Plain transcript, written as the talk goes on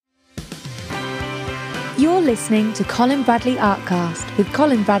You're listening to Colin Bradley Artcast with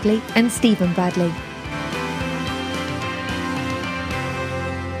Colin Bradley and Stephen Bradley.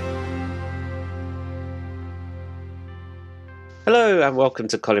 Hello and welcome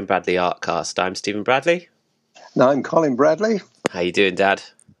to Colin Bradley Artcast. I'm Stephen Bradley. No, I'm Colin Bradley. How you doing, Dad?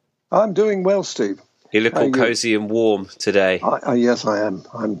 I'm doing well, Steve. You look all cosy and warm today. Yes, I am.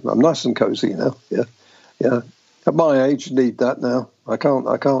 I'm nice and cosy now. Yeah. At my age, need that now. I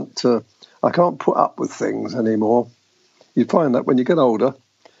can't put up with things anymore. You find that when you get older,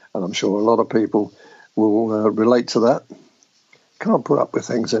 and I'm sure a lot of people will relate to that. Can't put up with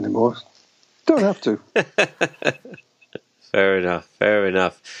things anymore. Don't have to. Fair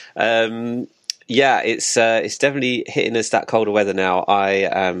enough. Yeah, it's definitely hitting us that colder weather now. I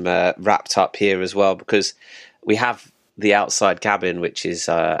am wrapped up here as well because we have the outside cabin, which is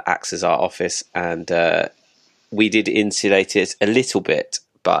acts as our office, and we did insulate it a little bit,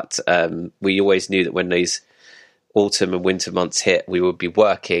 but we always knew that when these autumn and winter months hit, we would be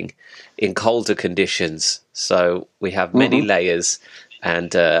working in colder conditions. So we have many layers,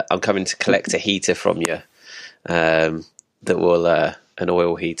 and I'm coming to collect a heater from you that will an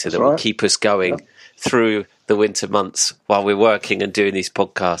oil heater that will keep us going through the winter months while we're working and doing these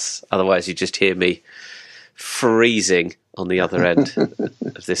podcasts. Otherwise, you just hear me freezing on the other end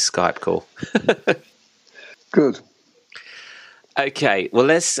of this Skype call. Good. Okay, well,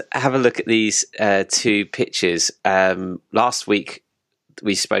 let's have a look at these two pictures. Last week,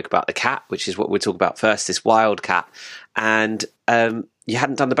 we spoke about the cat, which is what we'll talk about first, this wild cat. And you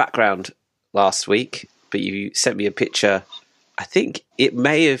hadn't done the background last week, but you sent me a picture. I think it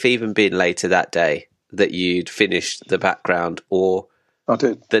may have even been later that day that you'd finished the background, or I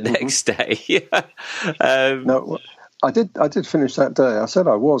did the next day. No, I did finish that day. I said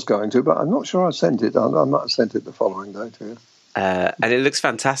I was going to, but I'm not sure I sent it. I might have sent it the following day to you. And it looks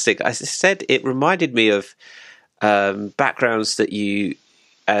fantastic. I said it reminded me of backgrounds that you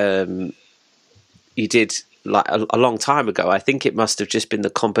did like a long time ago. I think it must have just been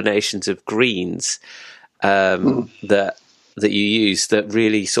the combinations of greens that you used that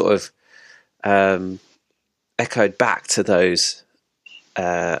really sort of echoed back to those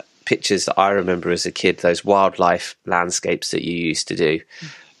pictures that I remember as a kid, those wildlife landscapes that you used to do.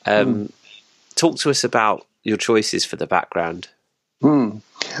 Talk to us about your choices for the background.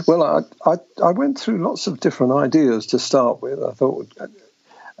 Well, I went through lots of different ideas to start with. I thought,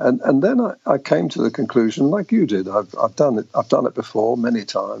 and then I came to the conclusion, like you did. I've done it before many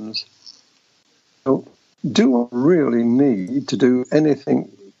times. So, do I really need to do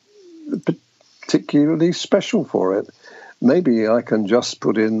anything particularly special for it? Maybe I can just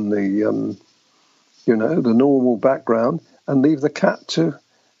put in the the normal background and leave the cat to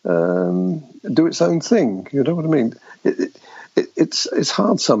do its own thing. You know what I mean? It's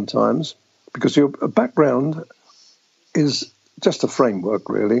hard sometimes because your background is just a framework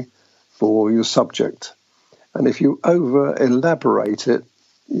really for your subject, and if you over elaborate it,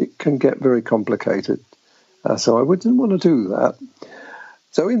 it can get very complicated. So I didn't want to do that.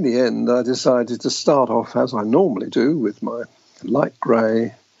 So in the end, I decided to start off as I normally do with my light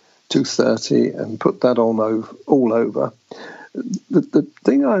grey 230 and put that on all over. The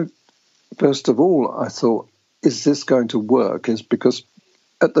thing first of all, I thought, is this going to work? Is because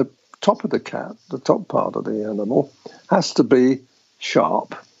at the top of the cat, the top part of the animal, has to be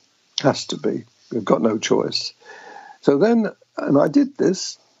sharp. Has to be. You've got no choice. So then, and I did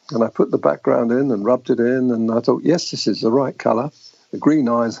this, and I put the background in and rubbed it in, and I thought, yes, this is the right colour. The green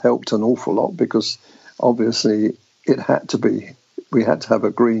eyes helped an awful lot because obviously it had to be. We had to have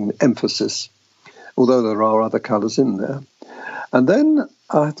a green emphasis, although there are other colours in there. And then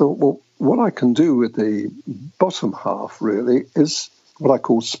I thought, well, what I can do with the bottom half really is what I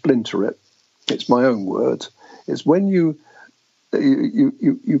call splinter it. It's my own word. It's when you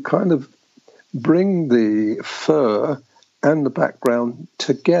kind of bring the fur and the background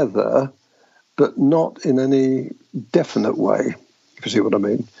together, but not in any definite way. If you see what I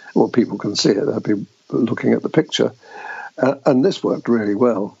mean? Well, people can see it. They'll be looking at the picture. And this worked really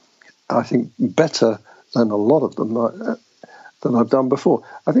well. I think better than a lot of them that I've done before.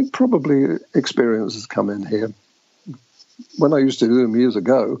 I think probably experience has come in here. When I used to do them years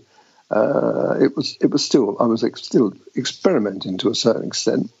ago, I was still experimenting to a certain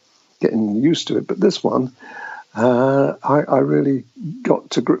extent, getting used to it. But this one, I really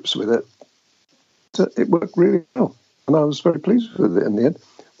got to grips with it. So it worked really well, and I was very pleased with it in the end.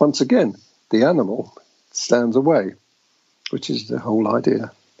 Once again, the animal stands away, which is the whole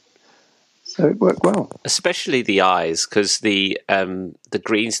idea. So it worked well. Especially the eyes, because the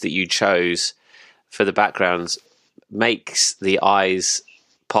greens that you chose for the backgrounds makes the eyes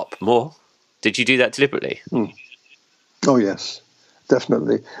pop more. Did you do that deliberately? Oh, yes,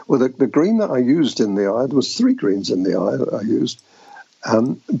 definitely. Well, the green that I used in the eye, there was 3 greens in the eye that I used,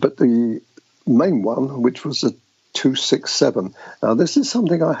 but the main one, which was a 267. Now, this is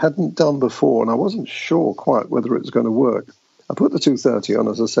something I hadn't done before, and I wasn't sure quite whether it was going to work. I put the 230 on,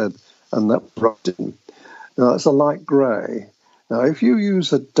 as I said, and that rubbed in. Now, that's a light grey. Now, if you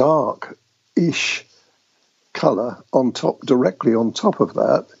use a dark-ish colour on top, directly on top of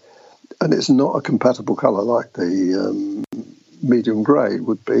that, and it's not a compatible colour like the medium grey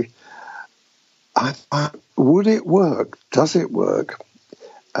would be, would it work? Does it work?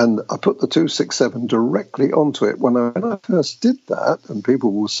 And I put the 267 directly onto it. When I first did that, and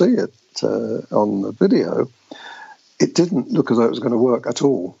people will see it on the video, it didn't look as though it was going to work at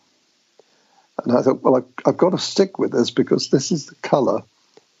all. And I thought, well, I've got to stick with this because this is the colour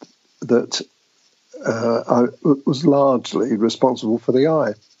that I was largely responsible for the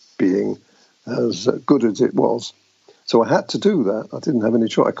eye being as good as it was. So I had to do that. I didn't have any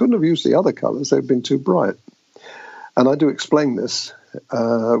choice. I couldn't have used the other colours. They've been too bright. And I do explain this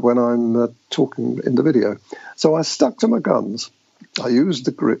when I'm talking in the video. So I stuck to my guns. I used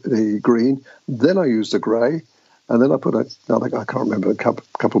the green, then I used the grey, and then I put I can't remember, a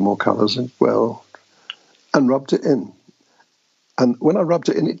couple more colours in, and rubbed it in. And when I rubbed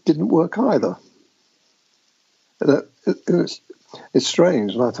it in, it didn't work either. It's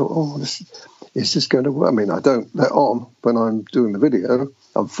strange. And I thought, is this going to work? I mean, I don't let on when I'm doing the video.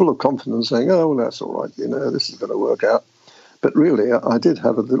 I'm full of confidence saying, oh, well, that's all right. This is going to work out. But really, I did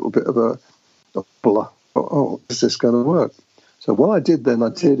have a little bit of a bluh. Oh, is this going to work? So what I did then, I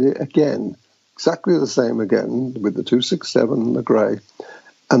did it again, exactly the same again with the 267 and the grey,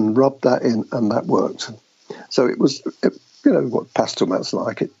 and rubbed that in, and that worked. So it was, what pastel mat's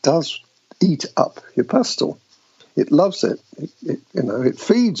like. It does eat up your pastel. It loves it. It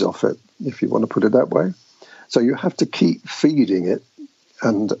feeds off it, if you want to put it that way. So you have to keep feeding it,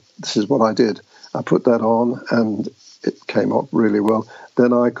 and this is what I did. I put that on, and it came up really well.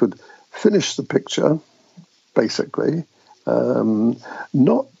 Then I could finish the picture, basically,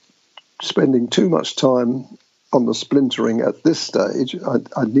 not spending too much time on the splintering at this stage.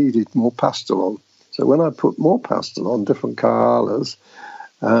 I needed more pastel on. So when I put more pastel on, different colours,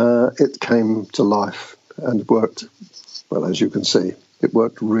 it came to life and worked, well, as you can see. It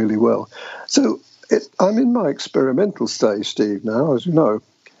worked really well. So I'm in my experimental stage, Steve, now, as you know.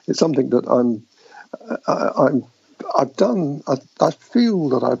 It's something that I've done. I feel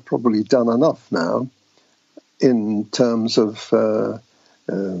that I've probably done enough now in terms of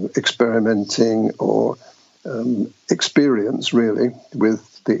experimenting or experience, really,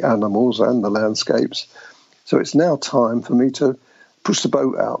 with the animals and the landscapes. So it's now time for me to push the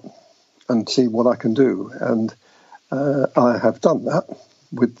boat out and see what I can do. And I have done that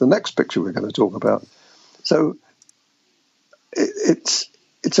with the next picture we're going to talk about. So it's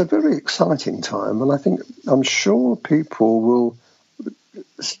a very exciting time, and I'm sure people will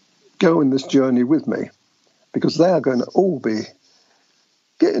go in this journey with me, because they are going to all be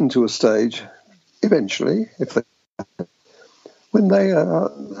getting to a stage eventually, when they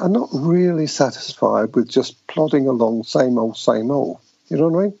are not really satisfied with just plodding along, same old, same old. You know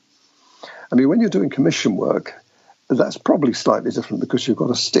what I mean? I mean, when you're doing commission work, that's probably slightly different because you've got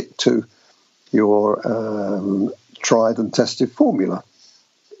to stick to your tried and tested formula.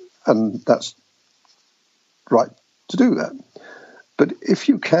 And that's right to do that. But if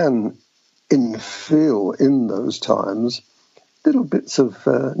you can infill in those times little bits of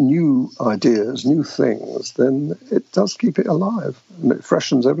new ideas, new things, then it does keep it alive and it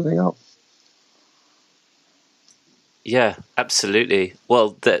freshens everything up. Yeah, absolutely.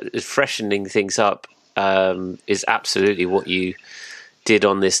 Well, freshening things up is absolutely what you did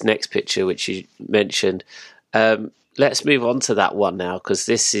on this next picture, which you mentioned. Let's move on to that one now, because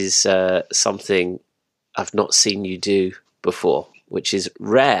this is something I've not seen you do before, which is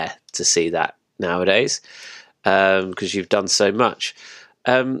rare to see that nowadays, because you've done so much.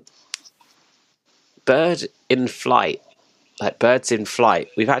 Bird in flight, like birds in flight.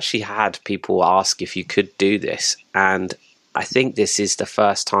 We've actually had people ask if you could do this, and I think this is the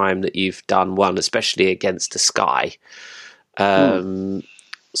first time that you've done one, especially against the sky,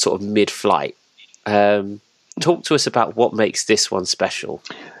 sort of mid-flight. Talk to us about what makes this one special.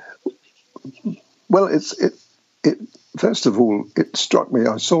 Well, it first of all, it struck me.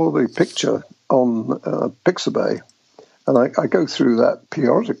 I saw the picture on Pixabay, and I go through that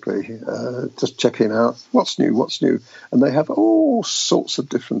periodically, just checking out what's new. And they have all sorts of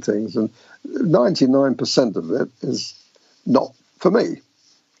different things, and 99% of it is not for me.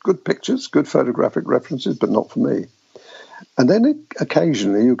 Good pictures, good photographic references, but not for me. And then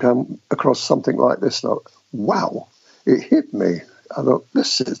occasionally you come across something like this, and wow, it hit me. I thought,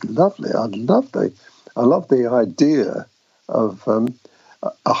 this is lovely. I love the idea of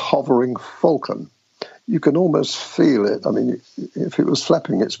a hovering falcon. You can almost feel it. I mean, if it was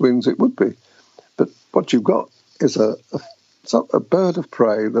flapping its wings, it would be. But what you've got is a bird of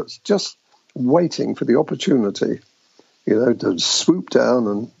prey that's just waiting for the opportunity, to swoop down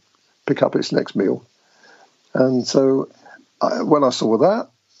and pick up its next meal. And so when I saw that,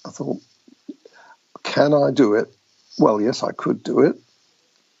 I thought, can I do it? Well, yes, I could do it.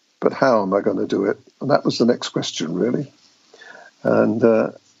 But how am I going to do it? And that was the next question, really. And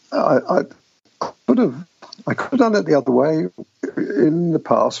I could have done it the other way. In the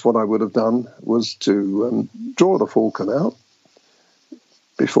past, what I would have done was to draw the falcon out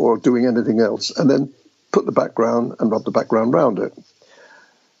before doing anything else, and then put the background and rub the background round it.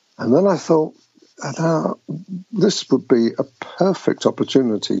 And then I thought, this would be a perfect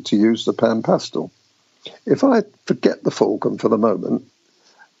opportunity to use the pan pastel. If I forget the falcon for the moment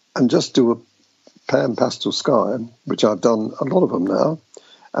and just do a pan pastel sky, which I've done a lot of them now,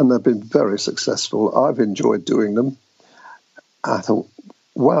 and they've been very successful. I've enjoyed doing them. I thought,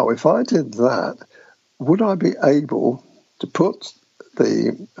 wow, if I did that, would I be able to put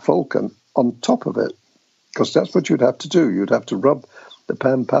the falcon on top of it? Because that's what you'd have to do. You'd have to rub the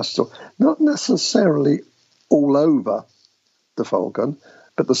pan pastel, not necessarily all over the falcon,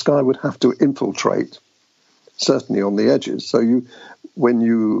 but the sky would have to infiltrate, certainly on the edges. So when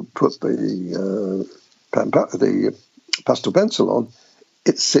you put the pastel pencil on,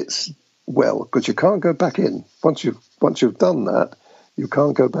 it sits well, because you can't go back in. Once you've done that, you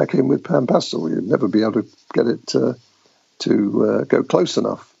can't go back in with pan pastel. You'd never be able to get it to go close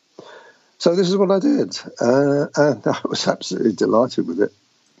enough. So this is what I did, and I was absolutely delighted with it.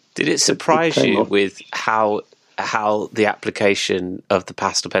 Did it surprise you with how the application of the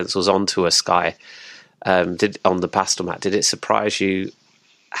pastel pencils onto a sky on the pastel mat? Did it surprise you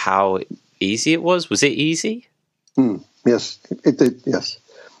how easy it was? Was it easy? Yes, it did. Yes,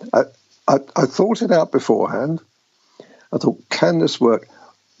 I thought it out beforehand. I thought, can this work?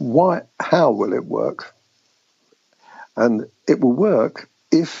 Why? How will it work? And it will work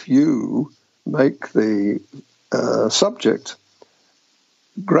if you make the subject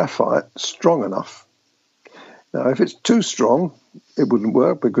graphite strong enough. Now, if it's too strong, it wouldn't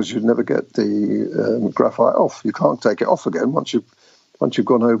work, because you'd never get the graphite off. You can't take it off again once you've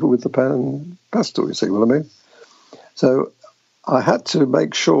gone over with the pan pastel. You see what I mean? So I had to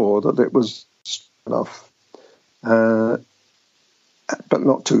make sure that it was strong enough, but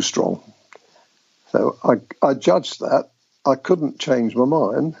not too strong. So I judged that. I couldn't change my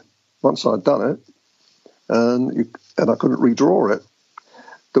mind once I'd done it, and I couldn't redraw it.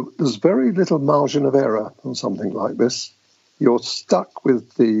 There's very little margin of error on something like this. You're stuck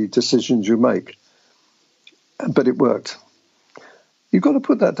with the decisions you make, but it worked. You've got to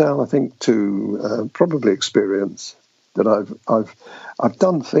put that down, I think, to probably experience. That I've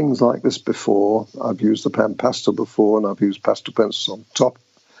done things like this before. I've used the pan pastel before, and I've used pastel pencils on top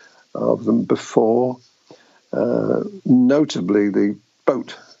of them before. Notably, the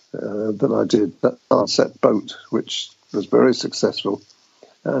boat that I did, that Arset boat, which was very successful,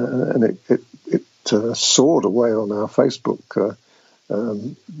 and it soared away on our Facebook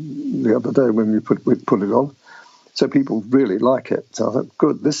the other day when we put it on. So people really like it. So I thought,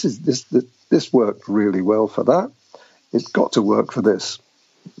 good, this worked really well for that. It's got to work for this.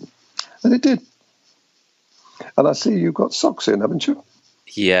 And it did. And I see you've got socks in, haven't you?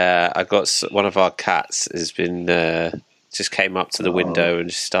 Yeah, I got one of our cats has been just came up to the window and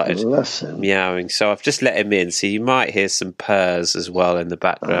just started meowing. So I've just let him in. So you might hear some purrs as well in the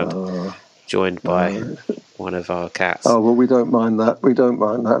background, joined by one of our cats. Oh, well, we don't mind that. We don't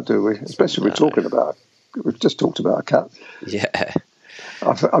mind that, do we? Especially we've just talked about a cat. Yeah.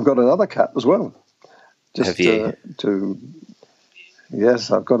 I've got another cat as well. Have you?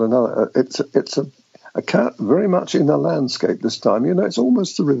 Yes, I've got another. It's a cat very much in the landscape this time. It's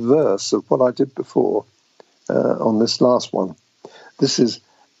almost the reverse of what I did before on this last one. This is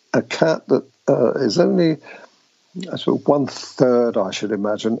a cat that is only 1/3, I should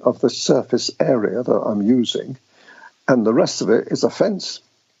imagine, of the surface area that I'm using, and the rest of it is a fence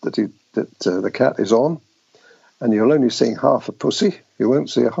that the cat is on, and you'll only see half a pussy. You won't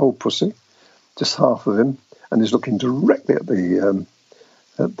see a whole pussy. Just half of him, and he's looking directly at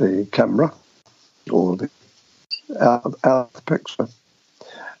the camera, or out of the picture,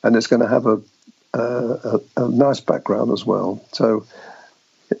 and it's going to have a nice background as well. So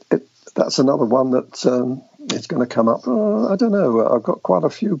that's another one that is going to come up. I don't know. I've got quite a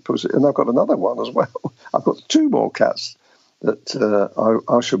few pussy, and I've got another one as well. I've got 2 more cats that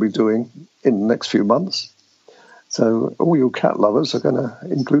I shall be doing in the next few months. So all you cat lovers are going to,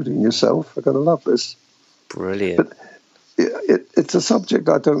 including yourself, are going to love this. Brilliant. But it's a subject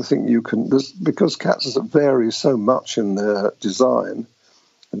I don't think you can, because cats vary so much in their design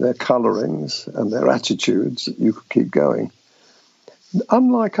and their colourings and their attitudes, that you could keep going.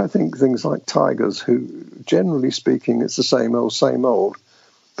 Unlike, I think, things like tigers, who, generally speaking, it's the same old.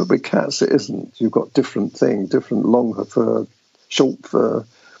 But with cats, it isn't. You've got different things, different long fur, short fur,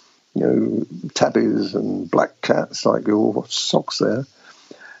 tabbies and black cats like your socks there.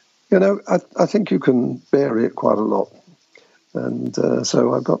 I think you can vary it quite a lot. And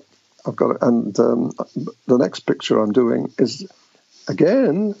so I've got it. And the next picture I'm doing is,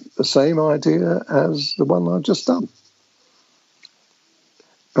 again, the same idea as the one I've just done.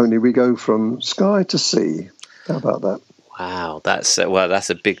 Only we go from sky to sea. How about that? Wow, that's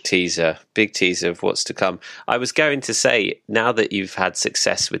a big teaser of what's to come. I was going to say, now that you've had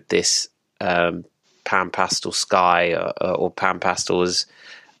success with this pan pastel sky or pan pastel as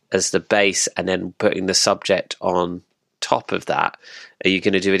the base, and then putting the subject on top of that, are you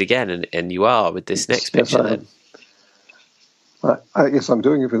going to do it again? And you are with this next picture, then? Yes, I'm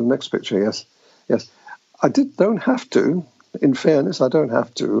doing it with the next picture. Yes. I don't have to. In fairness, I don't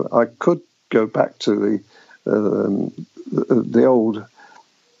have to. I could go back to the old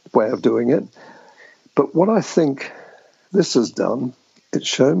way of doing it. But what I think this has done, it's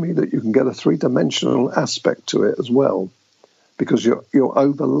shown me that you can get a three-dimensional aspect to it as well, because you're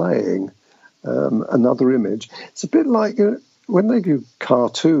overlaying another image. It's a bit like when they do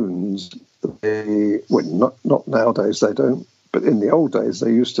cartoons. Not nowadays they don't, but in the old days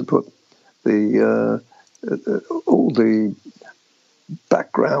they used to put all the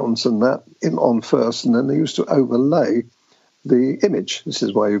backgrounds and that on first, and then they used to overlay the image. This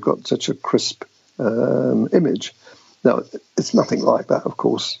is why you've got such a crisp image. Now, it's nothing like that, of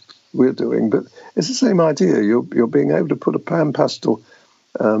course, we're doing, but it's the same idea. You're being able to put a pan pastel,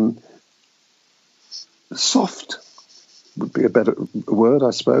 soft would be a better word,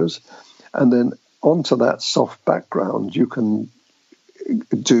 I suppose, and then onto that soft background you can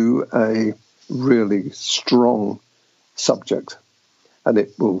do a really strong subject, and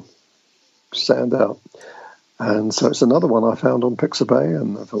it will stand out. And so it's another one I found on Pixabay,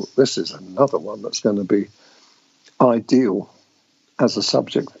 and I thought, this is another one that's going to be ideal as a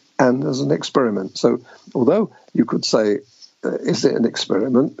subject and as an experiment. So although you could say, is it an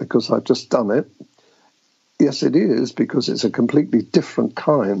experiment because I've just done it? Yes, it is, because it's a completely different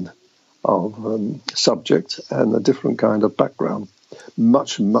kind of subject and a different kind of background,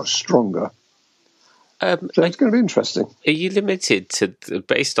 much, much stronger. So it's going to be interesting. Are you limited to,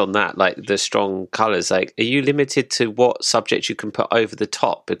 based on that, like the strong colours, like are you limited to what subject you can put over the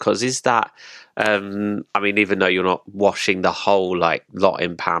top? Because is that, even though you're not washing the whole lot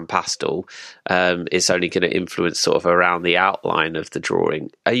in pan pastel, it's only going to influence sort of around the outline of the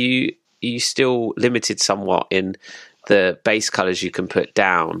drawing. Are you still limited somewhat in the base colours you can put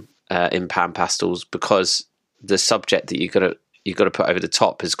down in pan pastels, because the subject that you've got to put over the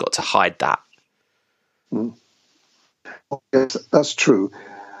top has got to hide that? Yes, that's true.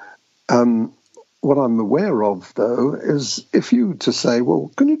 What I'm aware of, though, is if you to say, well,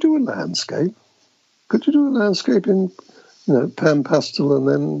 can you do a landscape? Could you do a landscape in, pan pastel? And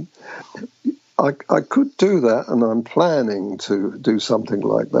then I could do that, and I'm planning to do something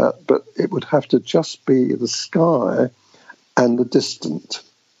like that, but it would have to just be the sky and the distant.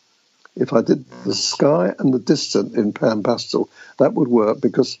 If I did the sky and the distant in pan pastel, that would work,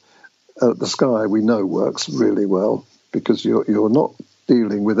 because the sky we know works really well, because you're not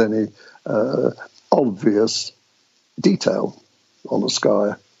dealing with any obvious detail on the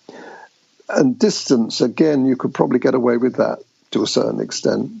sky. And distance, again, you could probably get away with that to a certain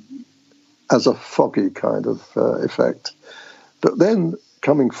extent as a foggy kind of effect. But then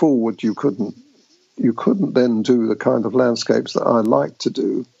coming forward, you couldn't then do the kind of landscapes that I like to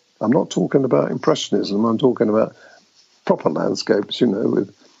do. I'm not talking about impressionism. I'm talking about proper landscapes,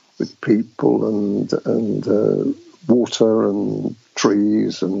 with people and water and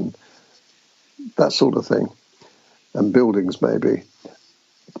trees and that sort of thing, and buildings maybe.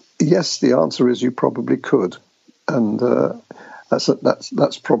 Yes, the answer is you probably could, and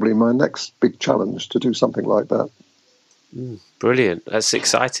that's probably my next big challenge, to do something like that. Brilliant! That's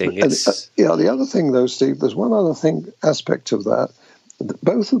exciting. The other thing though, Steve, there's one other aspect of that.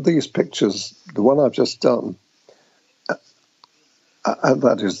 Both of these pictures, the one I've just done, and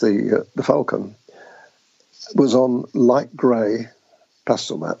that is the falcon, was on light grey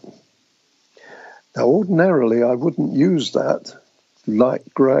pastel mat. Now, ordinarily, I wouldn't use that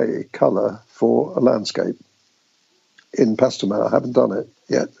light grey colour for a landscape. in Pastelman. I haven't done it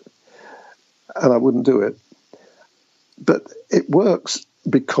yet, and I wouldn't do it. But it works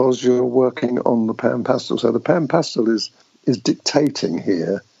because you're working on the pan pastel. So the pan pastel is dictating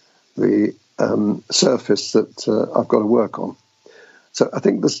here the surface that I've got to work on. So I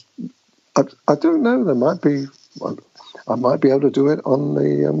think this. I don't know. There might be. I might be able to do it on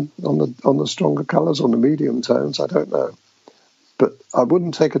the stronger colours, on the medium tones. I don't know, but I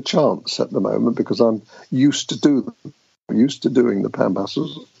wouldn't take a chance at the moment because I'm used to doing the pan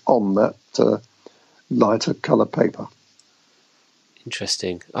pastels on that lighter colour paper.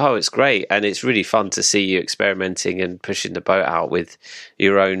 Interesting. Oh, it's great, and it's really fun to see you experimenting and pushing the boat out with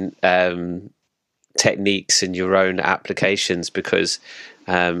your own techniques and your own applications, because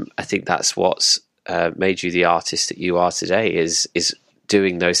I think that's what's made you the artist that you are today, is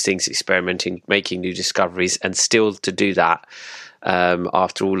doing those things, experimenting, making new discoveries, and still to do that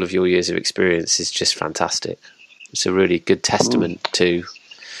after all of your years of experience is just fantastic. It's a really good testament to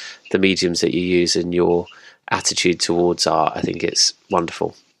the mediums that you use and your attitude towards art. I think it's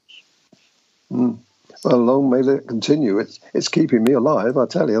wonderful. Well, long may it continue. It's keeping me alive, I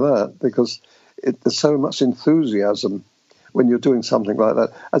tell you that, because there's so much enthusiasm when you're doing something like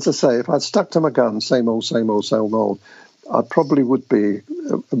that. As I say, if I'd stuck to my guns, same old, I probably would be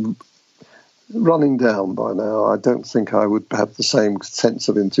running down by now. I don't think I would have the same sense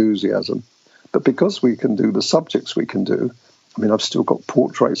of enthusiasm. But because we can do the subjects we can do, I mean, I've still got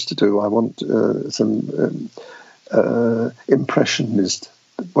portraits to do. I want some impressionist,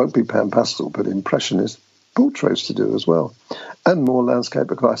 it won't be pan pastel, but impressionist portraits to do as well, and more landscape,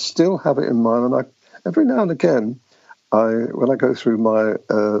 because I still have it in mind. And every now and again, when I go through my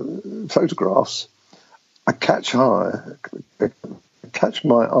photographs, I catch my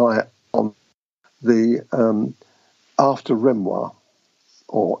eye on the after Renoir,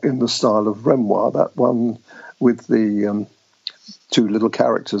 or in the style of Renoir, that one with the two little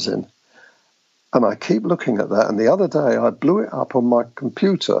characters in. And I keep looking at that. And the other day, I blew it up on my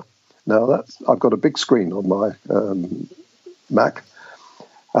computer. Now, I've got a big screen on my Mac,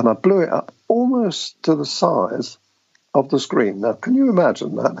 and I blew it up almost to the size of the screen. Now, can you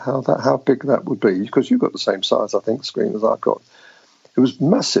imagine that? How big that would be? Because you've got the same size, I think, screen as I've got. It was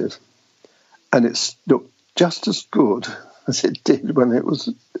massive, and it looked just as good as it did when it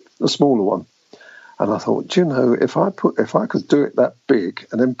was a smaller one. And I thought, do you know, if I could do it that big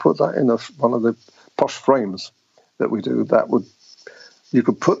and then put that in one of the posh frames that we do, you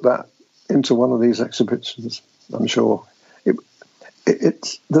could put that into one of these exhibitions. I'm sure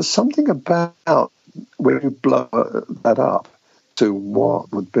there's something about when you blow that up to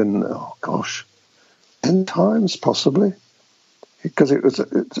what would have been, 10 times possibly, because it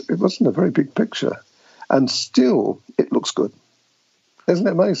wasn't a very big picture, and still it looks good. Isn't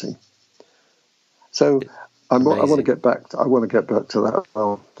it amazing? So I want to get back to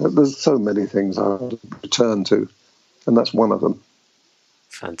that. There's so many things I want to return to, and that's one of them.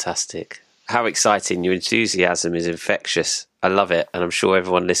 Fantastic. How exciting. Your enthusiasm is infectious. I love it, and I'm sure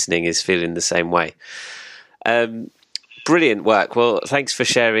everyone listening is feeling the same way. Brilliant work. Well, thanks for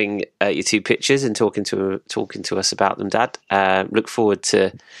sharing your two pictures and talking to us about them, Dad. Look forward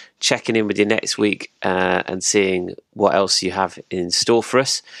to checking in with you next week and seeing what else you have in store for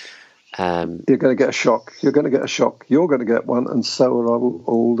us. You're going to get a shock. You're going to get one, and so are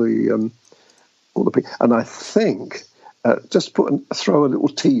all the people. And I think just throw a little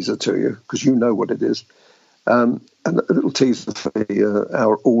teaser to you, because you know what it is, and a little teaser for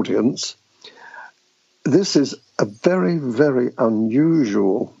our audience. This is a very, very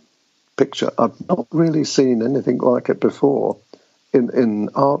unusual picture. I've not really seen anything like it before in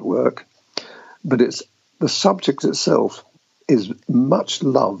artwork, but the subject itself is much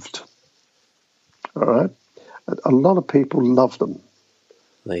loved. All right, a lot of people love them.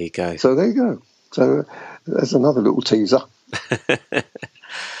 There you go. So there you go. So there's another little teaser.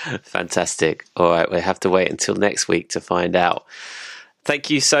 Fantastic. All right, we'll have to wait until next week to find out. Thank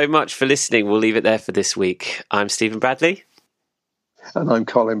you so much for listening. We'll leave it there for this week. I'm Stephen Bradley. And I'm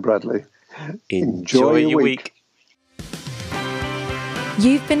Colin Bradley. Enjoy your week.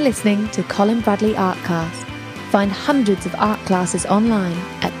 You've been listening to Colin Bradley Artcast. Find hundreds of art classes online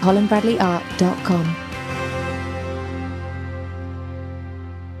at colinbradleyart.com.